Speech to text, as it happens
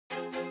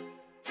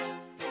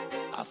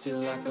I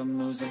feel like I'm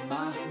losing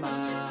my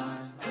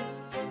mind.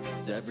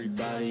 Is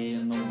everybody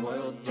in the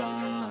world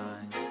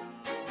blind?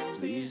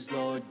 Please,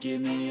 Lord,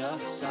 give me a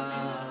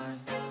sign,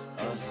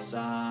 a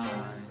sign.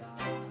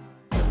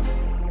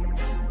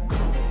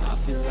 I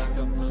feel like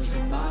I'm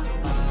losing my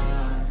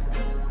mind.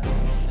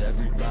 Is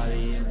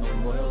everybody in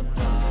the world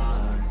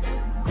blind?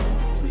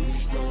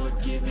 Please,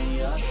 Lord, give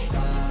me a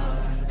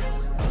sign,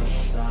 a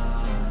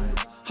sign.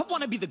 I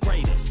wanna be the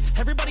greatest.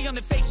 Everybody on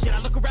the fake shit. I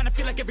look around and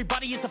feel like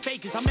everybody is the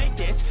fakest. I make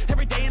this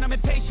every day and I'm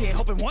impatient,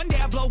 hoping one day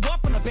I blow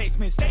up from the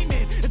basement.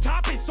 Statement, the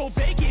top is so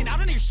vacant. I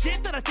don't hear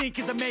shit that I think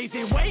is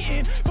amazing.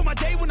 Waiting for my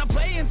day when I'm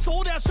playing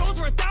sold out shows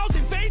for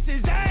 1,000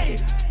 faces. Hey,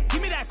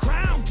 give me that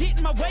crown, get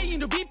in my way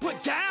and to be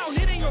put down.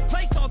 It ain't your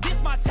place, all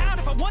this my town.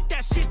 If I want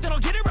that shit, then I'll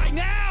get it right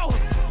now.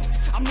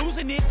 I'm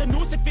losing it, the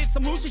noose it fits.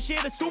 I'm losing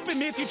shit, a stupid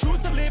myth. You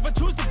choose to live or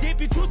choose to dip.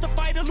 You choose to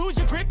fight or lose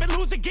your grip and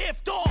lose a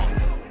gift. Oh,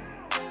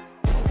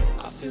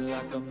 I feel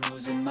like I'm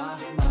losing my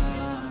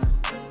mind.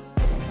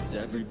 Is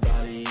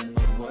everybody in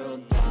the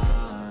world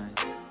blind?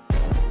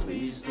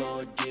 Please,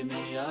 Lord, give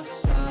me a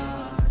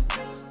sign,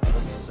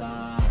 a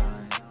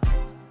sign.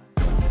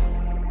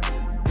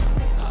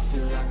 I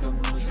feel like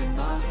I'm losing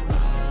my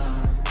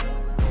mind.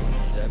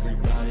 Is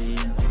everybody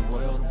in the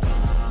world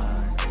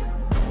blind?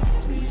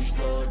 Please,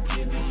 Lord,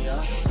 give me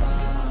a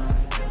sign,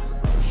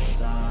 a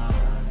sign.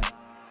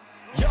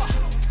 yeah.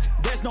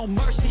 There's no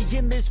mercy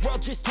in this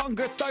world, just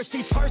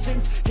hunger-thirsty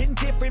persons in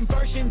different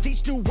versions.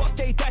 Each new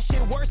update, that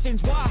shit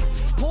worsens. Why?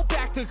 Pull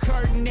back the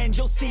curtain and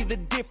you'll see the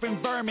different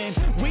vermin.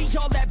 We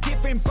all have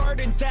different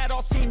burdens that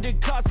all seem to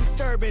cause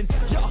disturbance.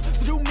 Yo,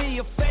 so do me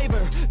a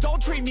favor,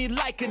 don't treat me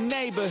like a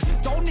neighbor.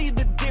 Don't need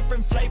the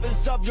different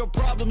flavors of your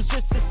problems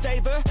just to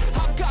savor.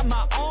 I've got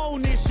my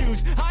own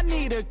issues, I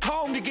need a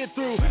comb to get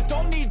through.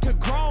 Don't need to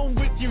groan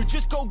with you,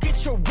 just go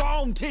get your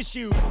own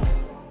tissue.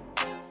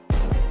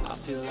 I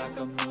feel like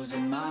I'm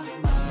losing my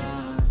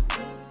mind.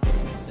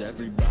 Is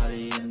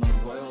everybody in the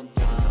world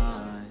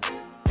blind?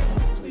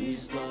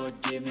 Please, Lord,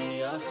 give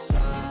me a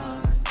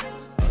sign,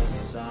 a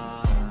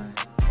sign.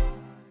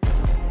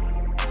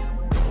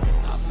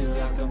 I feel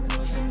like I'm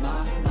losing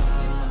my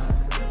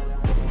mind.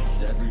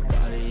 Is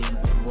everybody in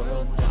the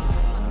world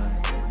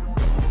blind?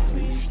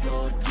 Please,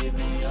 Lord, give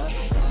me a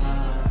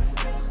sign,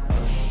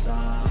 a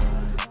sign.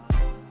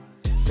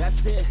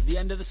 That's it, the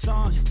end of the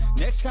song.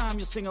 Next time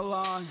you'll sing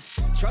along.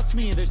 Trust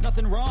me, there's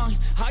nothing wrong.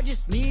 I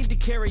just need to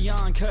carry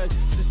on, cause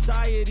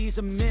society's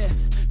a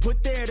myth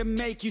put there to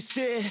make you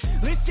sit.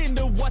 Listen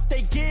to what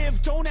they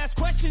give. Don't ask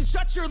questions,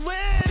 shut your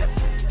lid.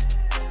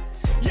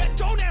 Yeah,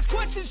 don't ask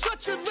questions,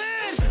 shut your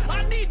lid.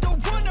 I need to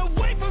run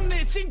away from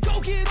this and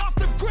go get off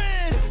the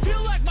grid.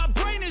 Feel like my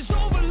brain is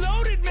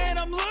overloaded, man,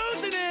 I'm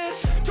losing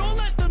it. Don't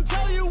let them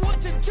tell you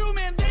what to do,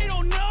 man, they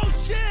don't know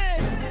shit.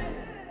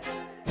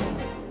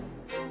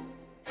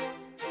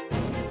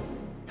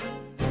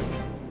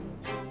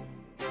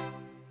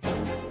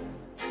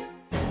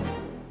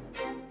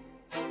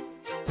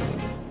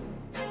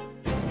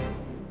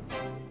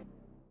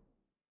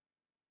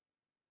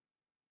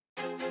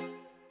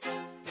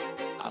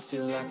 I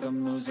feel like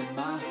I'm losing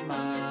my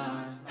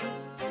mind.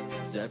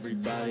 Is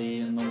everybody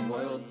in the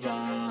world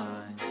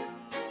blind?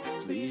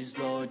 Please,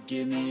 Lord,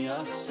 give me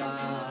a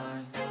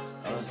sign,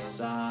 a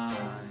sign.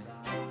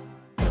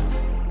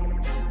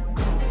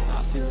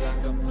 I feel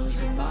like I'm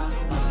losing my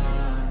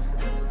mind.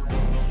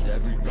 Is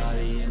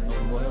everybody in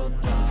the world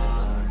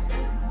blind?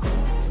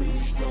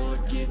 Please,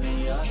 Lord, give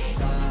me a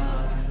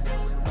sign,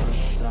 a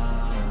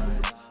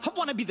sign. I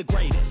wanna be the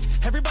greatest.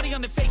 Everybody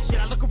on the fake shit.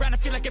 I look around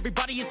and feel like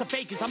everybody is the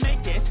fakest. I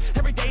make this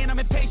every day and I'm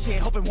impatient,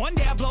 hoping one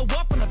day I blow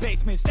up from the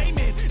basement.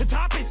 Statement, the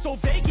top is so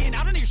vacant.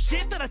 I don't hear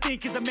shit that I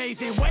think is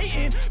amazing.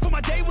 Waiting for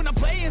my day when I'm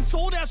playing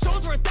sold out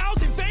shows for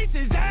 1,000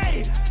 faces.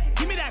 Hey,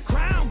 give me that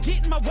crown,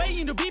 get in my way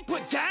and to be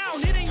put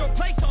down. It ain't your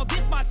place, all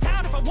this my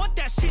town. If I want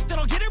that shit, then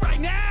I'll get it right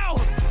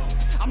now.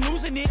 I'm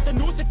losing it, the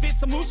noose it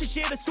fits. I'm losing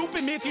shit, a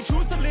stupid myth. You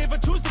choose to live or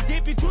choose to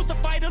dip. You choose to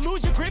fight or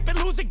lose your grip and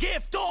lose a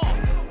gift. Oh,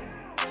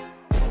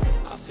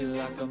 I feel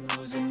like I'm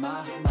losing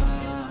my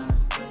mind.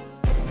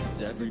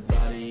 Is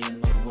everybody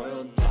in the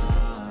world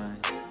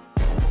blind?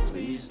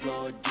 Please,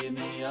 Lord, give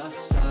me a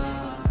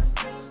sign,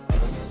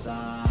 a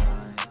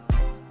sign.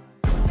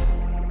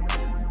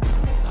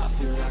 I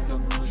feel like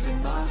I'm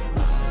losing my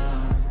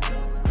mind.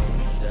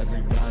 Is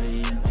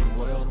everybody in the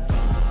world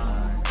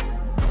blind?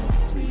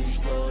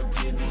 Please, Lord,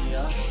 give me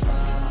a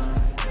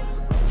sign,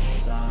 a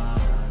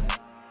sign.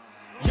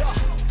 yeah.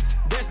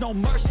 There's no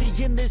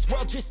mercy in this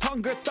world, just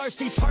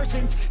hunger-thirsty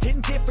persons in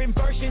different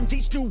versions.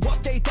 Each new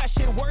update, that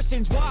shit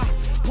worsens. Why?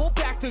 Pull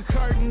back the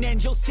curtain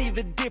and you'll see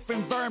the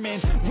different vermin.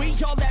 We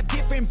all have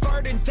different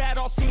burdens that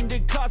all seem to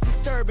cause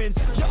disturbance.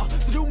 Yo,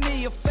 so do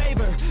me a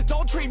favor,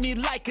 don't treat me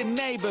like a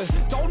neighbor.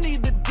 Don't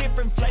need the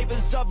different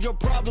flavors of your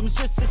problems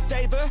just to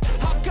savor.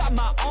 I've got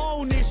my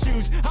own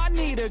issues, I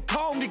need a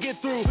comb to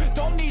get through.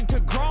 Don't need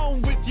to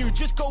groan with you,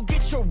 just go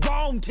get your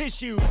own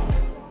tissue.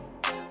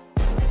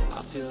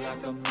 I feel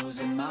like I'm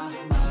losing my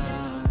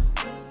mind.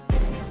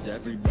 Is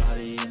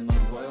everybody in the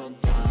world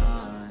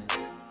blind?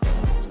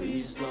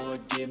 Please,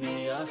 Lord, give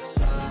me a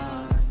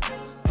sign,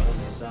 a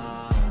sign.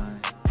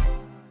 sign.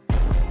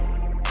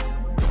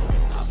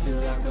 I feel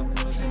like I'm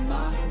losing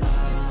my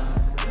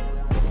mind.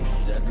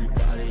 Is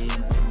everybody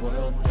in the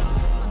world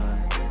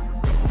blind?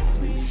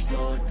 Please,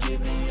 Lord, give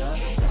me a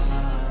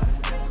sign,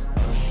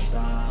 a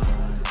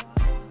sign.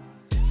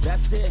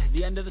 That's it,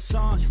 the end of the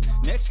song.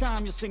 Next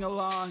time you'll sing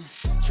along.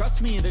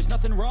 Trust me, there's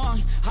nothing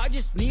wrong. I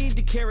just need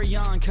to carry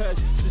on,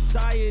 cause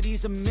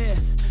society's a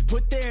myth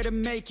put there to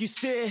make you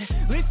sit.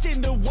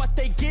 Listen to what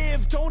they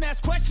give. Don't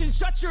ask questions,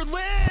 shut your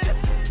lid.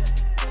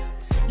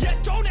 Yeah,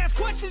 don't ask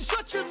questions,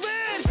 shut your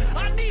lid.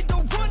 I need to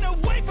run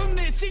away from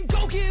this and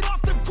go get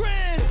off the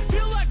grid.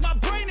 Feel like my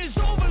brain is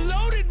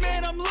overloaded,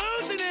 man, I'm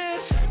losing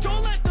it.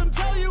 Don't let them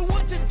tell you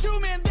what to do,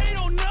 man, they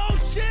don't know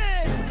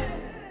shit.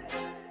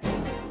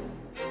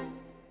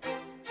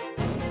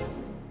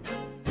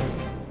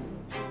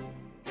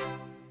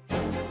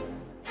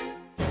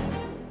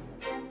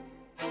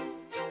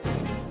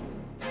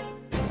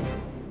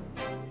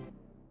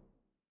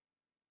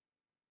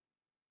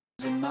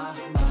 In my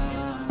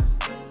mind,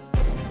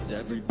 is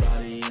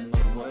everybody in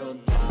the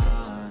world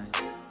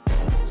blind?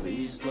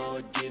 Please,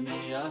 Lord, give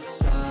me a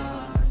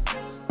sign,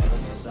 a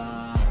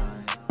sign.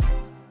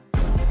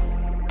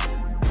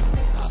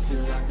 I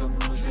feel like I'm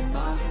losing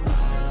my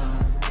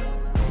mind.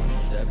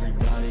 Is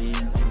everybody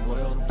in the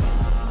world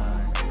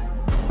blind?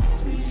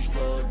 Please,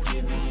 Lord,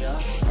 give me a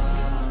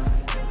sign,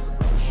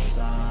 a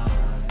sign.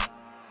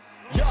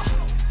 Yeah.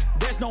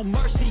 There's no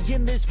mercy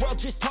in this world,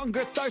 just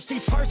hunger-thirsty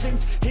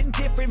persons in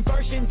different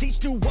versions.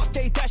 Each new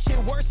update, that shit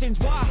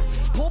worsens. Why?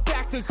 Pull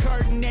back the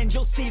curtain and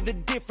you'll see the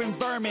different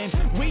vermin.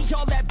 We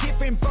all have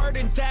different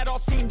burdens that all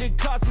seem to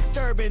cause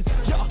disturbance.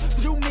 Yo,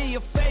 so do me a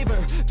favor,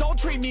 don't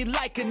treat me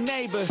like a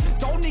neighbor.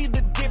 Don't need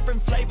the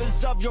different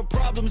flavors of your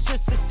problems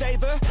just to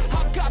savor.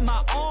 I've got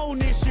my own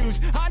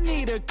issues, I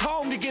need a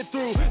comb to get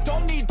through.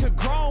 Don't need to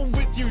groan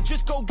with you,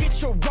 just go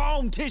get your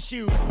own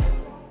tissue.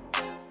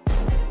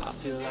 I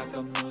feel like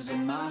I'm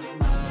losing my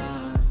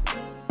mind.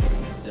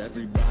 Is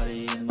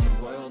everybody in the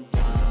world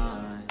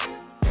blind?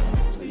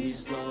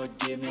 Please, Lord,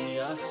 give me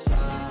a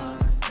sign,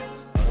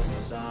 a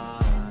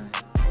sign.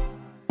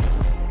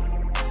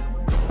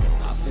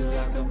 I feel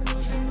like I'm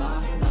losing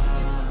my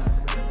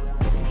mind.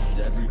 Is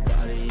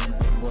everybody in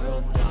the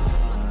world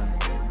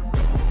blind?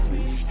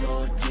 Please,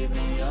 Lord, give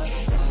me a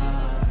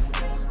sign,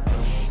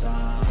 a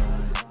sign.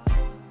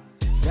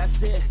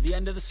 That's it, the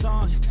end of the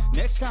song.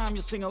 Next time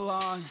you'll sing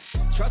along.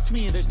 Trust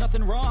me, there's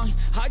nothing wrong.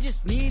 I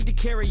just need to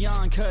carry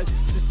on, cause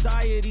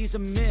society's a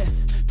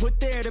myth put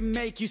there to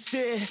make you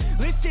sit.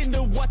 Listen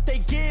to what they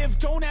give.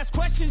 Don't ask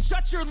questions,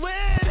 shut your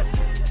lid.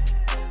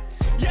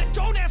 Yeah,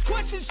 don't ask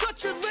questions,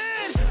 shut your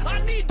lid.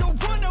 I need to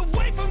run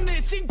away from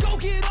this and go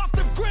get off the